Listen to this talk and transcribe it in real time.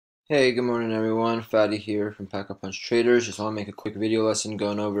Hey, good morning everyone. Fatty here from Pack Up Punch Traders. Just want to make a quick video lesson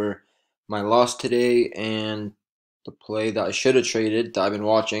going over my loss today and the play that I should have traded that I've been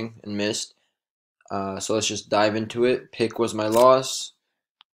watching and missed. So let's just dive into it. Pick was my loss.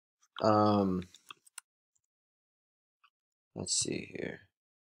 Um, let's see here.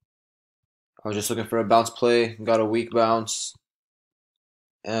 I was just looking for a bounce play. Got a weak bounce.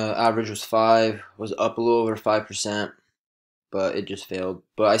 Average was 5. Was up a little over 5%, but it just failed.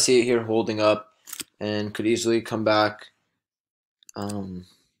 But I see it here holding up and could easily come back. Um,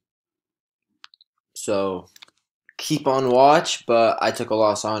 so keep on watch, but I took a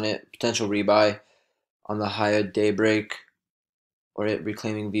loss on it. Potential rebuy on the higher daybreak or it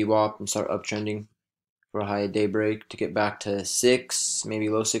reclaiming VWAP and start uptrending for a higher daybreak to get back to 6, maybe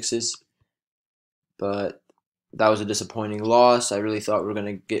low 6s. But that was a disappointing loss. I really thought we were going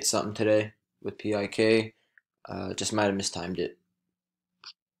to get something today with PIK. Just might have mistimed it.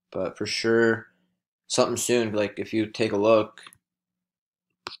 But for sure, something soon. Like if you take a look,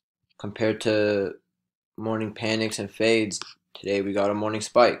 compared to morning panics and fades, today we got a morning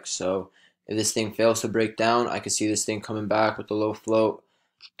spike. So if this thing fails to break down, I could see this thing coming back with a low float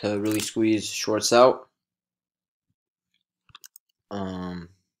to really squeeze shorts out.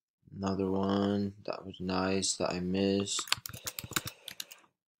 Another one that was nice that I missed.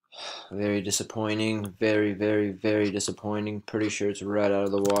 Very disappointing. Very, very, very disappointing. Pretty sure it's right out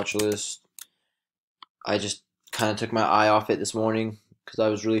of the watch list. I just kind of took my eye off it this morning because I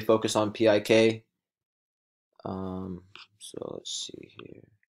was really focused on PIK. So let's see here.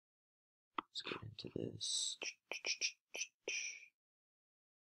 Let's get into this.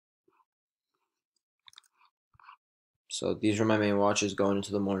 So these are my main watches going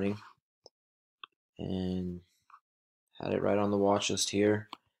into the morning, and had it right on the watch list here.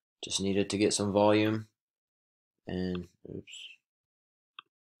 Just needed to get some volume, and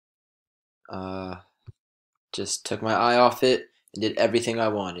just took my eye off it and did everything I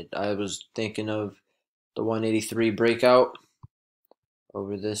wanted. I was thinking of the 183 breakout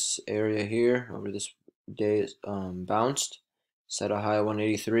over this area here, over this day bounced, set a high of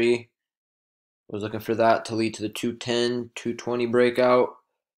 183. Was looking for that to lead to the 210, 220 breakout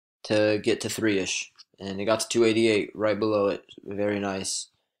to get to 3-ish. And it got to 288 right below it. Very nice.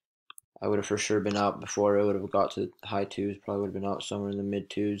 I would have for sure been out before it would have got to high 2s. Probably would have been out somewhere in the mid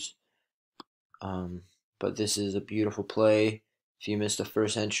 2s. But this is a beautiful play. If you missed the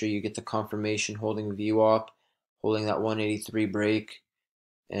first entry, you get the confirmation holding VWAP, holding that 183 break,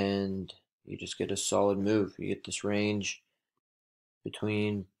 and you just get a solid move. You get this range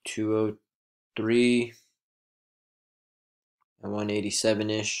between 203 and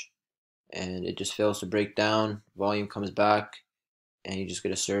 187-ish, and it just fails to break down. Volume comes back, and you just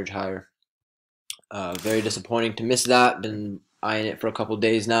get a surge higher. Very disappointing to miss that. Been eyeing it for a couple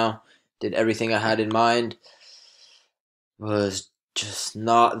days now. Did everything I had in mind. Was just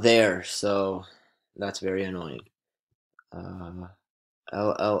not there, so that's very annoying.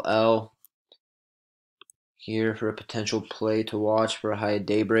 LLL here for a potential play to watch for a high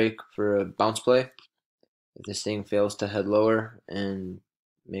daybreak for a bounce play. If this thing fails to head lower and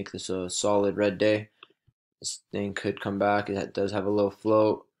make this a solid red day, this thing could come back. It does have a low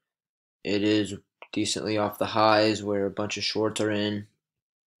float. It is decently off the highs where a bunch of shorts are in,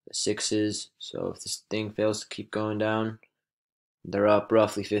 the 6s. So if this thing fails to keep going down, they're up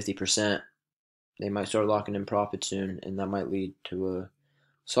roughly 50%. They might start locking in profit soon, and that might lead to a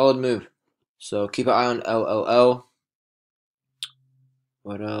solid move. So keep an eye on LLL.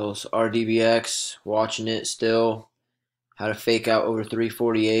 What else? RDBX, watching it still. Had a fake out over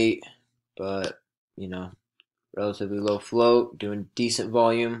 348, but relatively low float, doing decent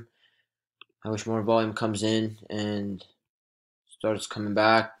volume. I wish more volume comes in and starts coming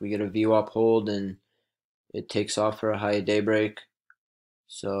back. We get a VWAP hold and it takes off for a high daybreak.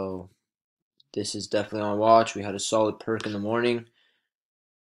 So this is definitely on watch. We had a solid perk in the morning,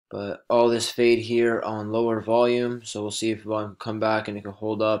 but all this fade here on lower volume. So we'll see if volume can come back and it can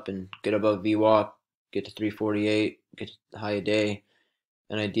hold up and get above VWAP, get to 348, get to high a day,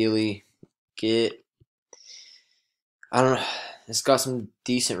 and ideally get, I don't know, it's got some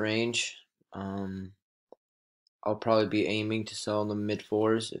decent range. I'll probably be aiming to sell in the mid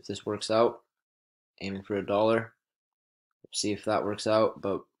 4s if this works out. Aiming for $1. See if that works out,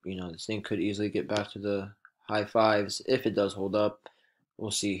 but this thing could easily get back to the high 5s if it does hold up. We'll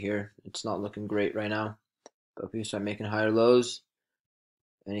see here. It's not looking great right now, but if we start making higher lows,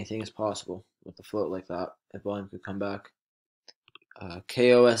 anything is possible with a float like that if volume could come back.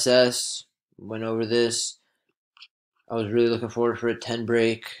 KOSS, went over this. I was really looking forward for a 10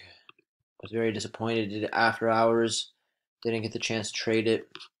 break. I was very disappointed. Did it after hours. Didn't get the chance to trade it.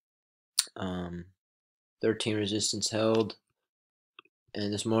 Um, 13 resistance held,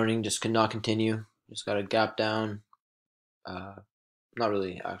 and this morning just could not continue. Just got a gap down. Uh, Not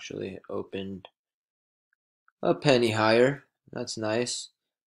really, actually. Opened a penny higher. That's nice.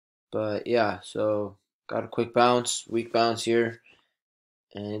 But yeah, so got a quick bounce, weak bounce here,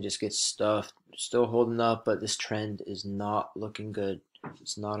 and it just gets stuffed. Still holding up, but this trend is not looking good.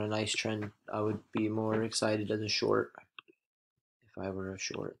 It's not a nice trend. I would be more excited as a short if I were a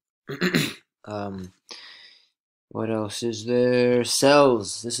short. um, what else is there?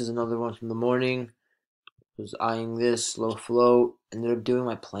 Sells. This is another one from the morning. Was eyeing this low float. Ended up doing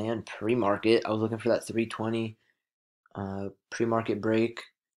my plan pre-market. I was looking for that 320 pre-market break.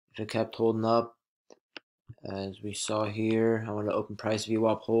 If it kept holding up, as we saw here, I want to open price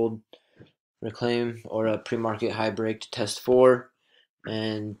VWAP hold, reclaim, or a pre-market high break to test 4.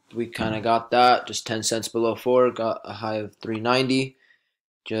 And we kind of got that, just 10 cents below 4, got a high of 390.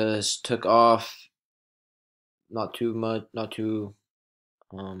 Just took off not too much, not too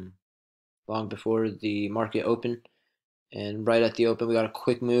um, long before the market opened. And right at the open, we got a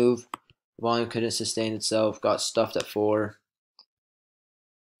quick move. Volume couldn't sustain itself, got stuffed at 4.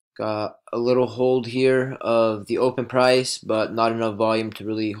 Got a little hold here of the open price, but not enough volume to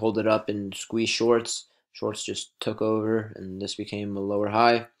really hold it up and squeeze shorts. Shorts just took over, and this became a lower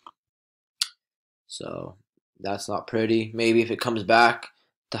high. So that's not pretty. Maybe if it comes back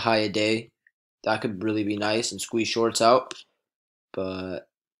to high a day, that could really be nice and squeeze shorts out. But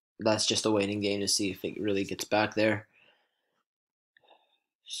that's just a waiting game to see if it really gets back there.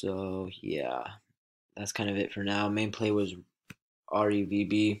 So yeah, that's kind of it for now. Main play was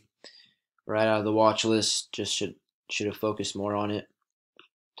Revb. Right out of the watch list. Just should have focused more on it.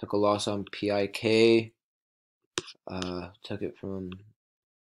 Took a loss on PIK. Took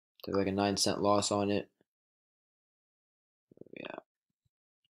like a 9 cent loss on it. Yeah,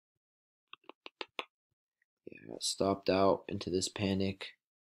 got stopped out into this panic.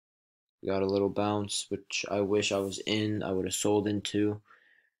 Got a little bounce, which I wish I was in. I would have sold into.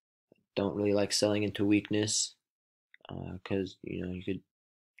 Don't really like selling into weakness, because you could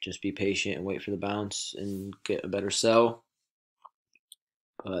just be patient and wait for the bounce and get a better sell.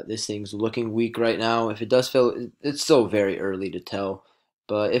 But this thing's looking weak right now. If it does fail, it's still very early to tell.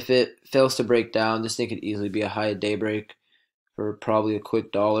 But if it fails to break down, this thing could easily be a high daybreak for probably a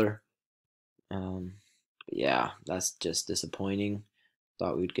quick dollar. But yeah, that's just disappointing.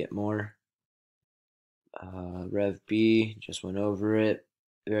 Thought we'd get more. Revb just went over it.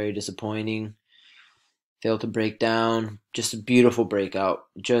 Very disappointing. Failed to break down. Just a beautiful breakout.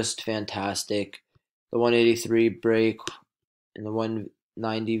 Just fantastic. The 183 break and the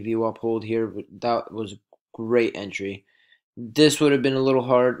 190 VWAP hold here, that was a great entry. This would have been a little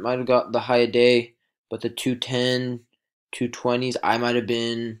hard. Might have got the high a day, but the 210, 220s, I might have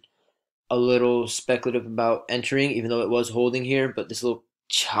been a little speculative about entering, even though it was holding here. But this little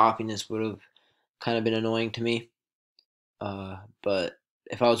choppiness would have kind of been annoying to me. But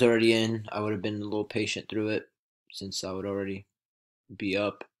if I was already in, I would have been a little patient through it since I would already be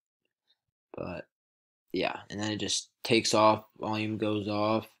up. But yeah, and then it just takes off, volume goes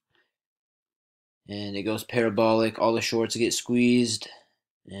off, and it goes parabolic. All the shorts get squeezed,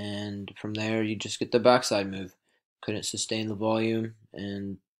 and from there you just get the backside move. Couldn't sustain the volume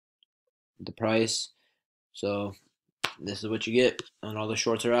and the price, so this is what you get. When all the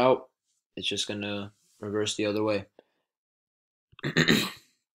shorts are out, it's just gonna reverse the other way.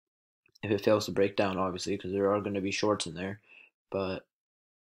 If it fails to break down, obviously, because there are going to be shorts in there. But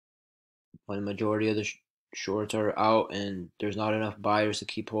when the majority of the shorts are out and there's not enough buyers to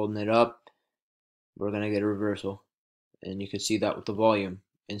keep holding it up, we're going to get a reversal. And you can see that with the volume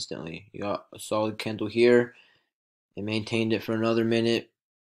instantly. You got a solid candle here. It maintained it for another minute,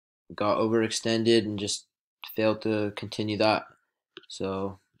 got overextended, and just failed to continue that.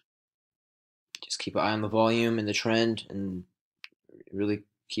 So just keep an eye on the volume and the trend and really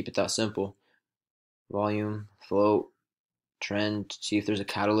keep it that simple. Volume, float, trend, see if there's a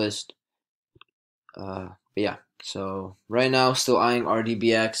catalyst. But yeah, so right now still eyeing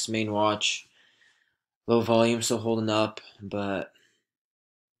RDBX main watch. Low volume, still holding up, but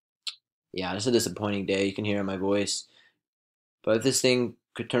yeah, it's a disappointing day. You can hear it in my voice. But if this thing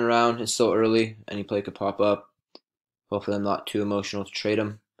could turn around, it's still early. Any play could pop up. Hopefully, I'm not too emotional to trade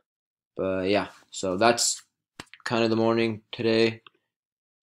them. But yeah, so that's kind of the morning today.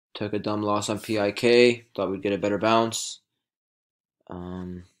 Took a dumb loss on PIK. Thought we'd get a better bounce.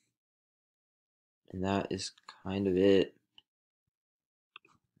 And that is kind of it.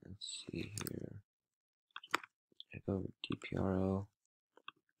 Let's see here. I go DPRO.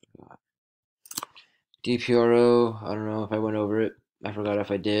 DPRO, I don't know if I went over it. I forgot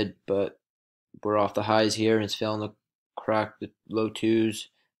if I did, but we're off the highs here, and it's failing to crack the low twos,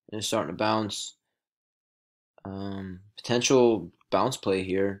 and it's starting to bounce. Potential bounce play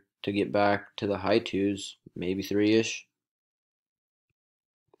here to get back to the high twos, maybe three-ish.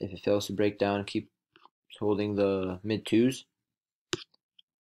 If it fails to break down, keep holding the mid twos,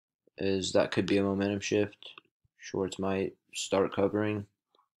 as that could be a momentum shift. Shorts might start covering,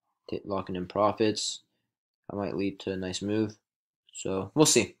 locking in profits. That might lead to a nice move. So we'll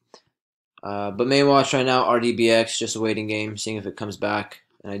see. But main watch right now, RDBX, just a waiting game, seeing if it comes back,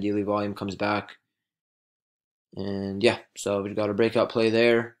 and ideally volume comes back. And yeah, so we've got a breakout play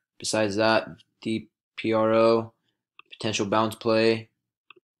there. Besides that, deep PRO, potential bounce play.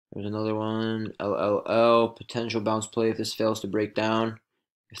 There's another one, LLL, potential bounce play if this fails to break down.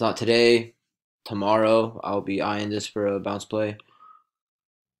 If not today, tomorrow, I'll be eyeing this for a bounce play.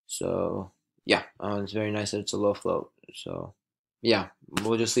 So yeah, it's very nice that it's a low float. So yeah,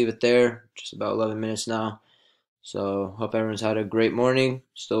 we'll just leave it there. Just about 11 minutes now. So hope everyone's had a great morning.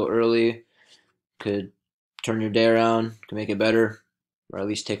 Still early. Could turn your day around, could make it better, or at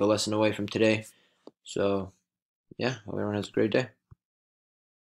least take a lesson away from today. So yeah, hope everyone has a great day.